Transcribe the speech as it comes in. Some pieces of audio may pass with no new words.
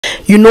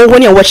You know,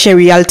 when you're watching a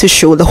reality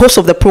show, the host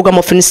of the program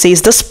often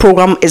says, this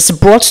program is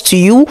brought to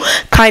you,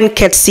 kind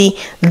courtesy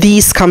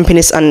these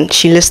companies, and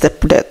she lists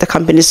the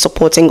companies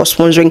supporting or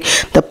sponsoring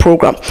the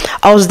program.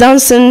 I was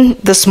dancing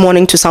this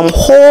morning to some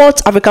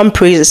hot African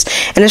praises,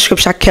 and the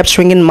scripture kept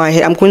ringing in my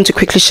head. I'm going to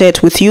quickly share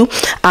it with you,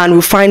 and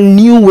we'll find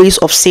new ways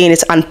of saying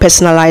it and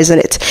personalizing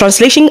it.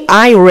 Translation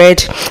I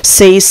read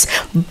says,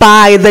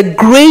 by the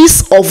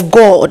grace of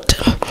God,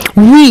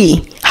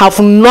 we have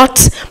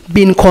not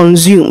been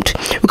consumed.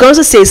 We can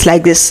also say it's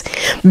like this: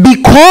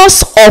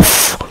 because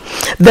of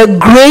the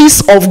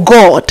grace of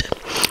God,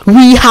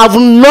 we have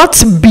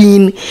not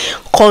been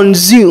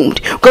consumed.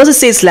 We can also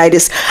say it's like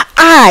this: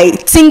 I,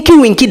 Tinky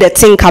Winky the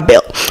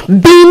Tinkerbell,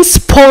 being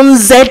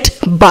sponsored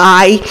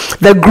by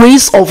the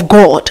grace of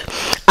God,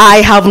 I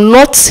have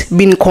not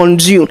been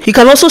consumed. You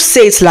can also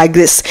say it's like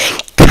this: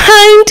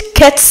 kind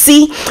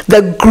courtesy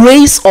the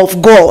grace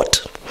of God,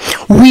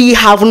 we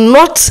have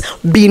not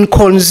been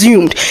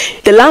consumed.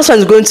 The last one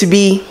is going to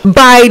be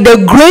by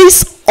the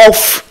grace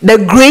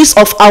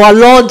of our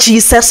Lord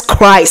Jesus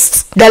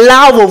Christ, the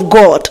love of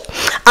God,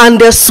 and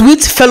the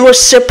sweet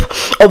fellowship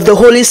of the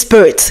Holy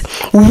Spirit,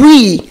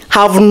 we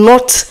have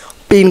not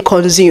been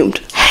consumed.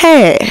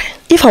 Hey,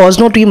 if I was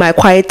not doing my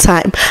quiet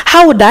time,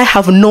 how would I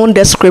have known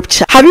the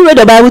scripture? Have you read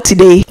the Bible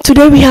today?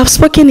 Today we have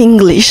spoken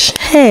English.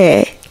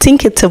 Hey,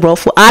 think it's about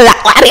for Allah.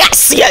 By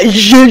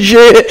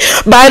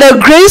the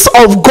grace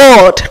of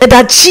God,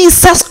 that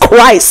Jesus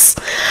Christ,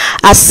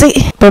 I say,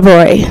 bye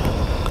bye.